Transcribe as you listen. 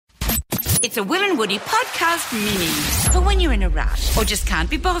It's a Will and Woody podcast mini for when you're in a rush or just can't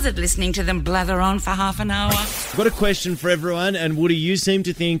be bothered listening to them blather on for half an hour. I've got a question for everyone, and Woody, you seem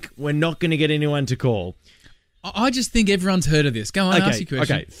to think we're not going to get anyone to call. I just think everyone's heard of this. Go on, ask your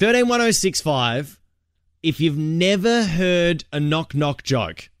question. Okay, 131065. If you've never heard a knock-knock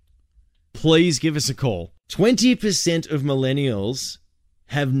joke, please give us a call. 20% of millennials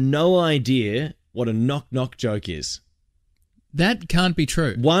have no idea what a knock-knock joke is. That can't be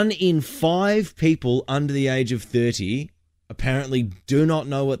true. 1 in 5 people under the age of 30 apparently do not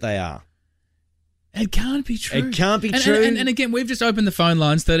know what they are. It can't be true. It can't be true. And again, we've just opened the phone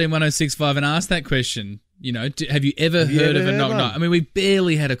lines, 131065, and asked that question. You know, have you ever heard of a knock-knock? I mean, we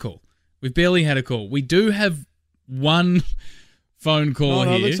barely had a call. We do have one phone call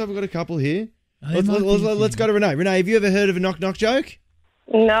here. Looks like we've got a couple here. Let's go to Renee. Renee, have you ever heard of a knock-knock joke?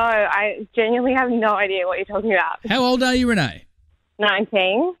 No, I genuinely have no idea what you're talking about. How old are you, Renee?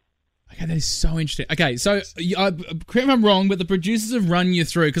 19. Okay, that is so interesting. Okay, so correct me if I'm wrong, but the producers have run you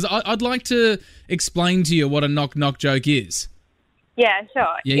through, because I'd like to explain to you what a knock-knock joke is. Yeah,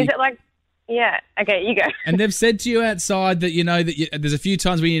 sure. Yeah, is it like... Yeah, okay, you go. And they've said to you outside that there's a few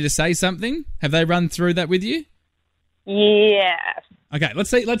times we need to say something. Have they run through that with you? Yeah. Okay, let's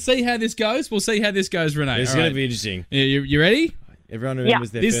see how this goes. We'll see how this goes, Renee. It's going to be interesting. You ready? Everyone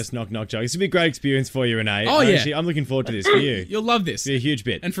remembers their first knock-knock joke. It's going to be a great experience for you, Renee. Oh, yeah. I'm looking forward to this for you. You'll love this. It'll be a huge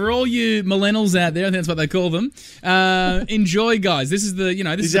bit. And for all you millennials out there, I think that's what they call them, enjoy, guys. This is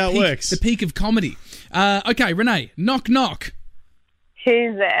how it works. The peak of comedy. Okay, Renee, knock, knock.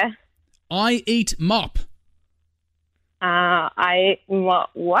 Who's there? I eat mop.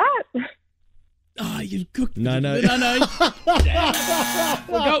 What? Oh, you cooked. No.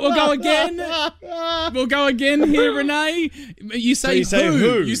 We'll go again. We'll go again here, Renee. You say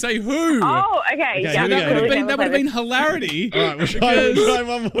who. You say who. Oh, okay. Yeah, that would have been hilarity. All right, we'll try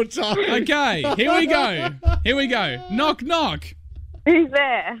one more time. Okay, here we go. Knock, knock. Who's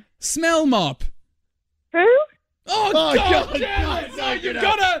there? Smell mop. Who? Oh God! Damn it. No,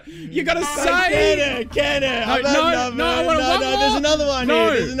 you gotta say. Get it. No. There's another one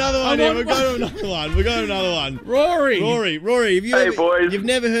here. There's another one here. We'll go to another one. Rory, Boys. You've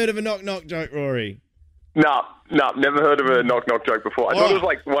never heard of a knock-knock joke, Rory? No, never heard of a knock-knock joke before. I thought it was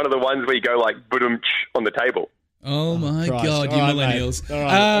like one of the ones where you go like boom on the table. Oh my Christ. God, you millennials.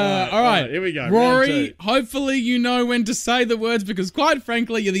 All right. Here we go. Rory, hopefully you know when to say the words, because quite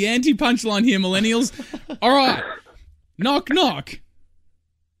frankly, you're the anti-punchline here, millennials. All right. Knock, knock.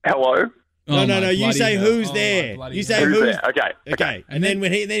 Hello? No. You say who's there. You say who's there. Okay. And then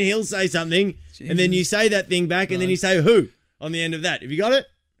he'll say something, and then you say that thing back, and then you say who on the end of that. Have you got it?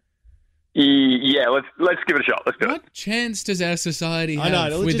 Yeah, let's give it a shot. Let's do it. What chance does our society have I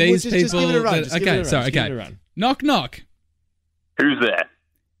know. with these people? Just give it a run. Give it a run. Knock, knock. Who's there?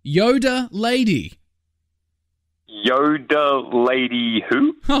 Yoda lady. Yoda lady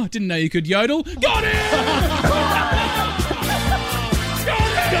who? Oh, didn't know you could yodel. Got it!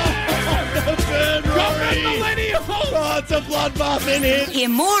 Oh, it's a bloodbath in here. Hear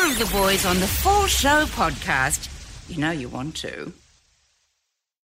more of the boys on the Full Show podcast. You know you want to.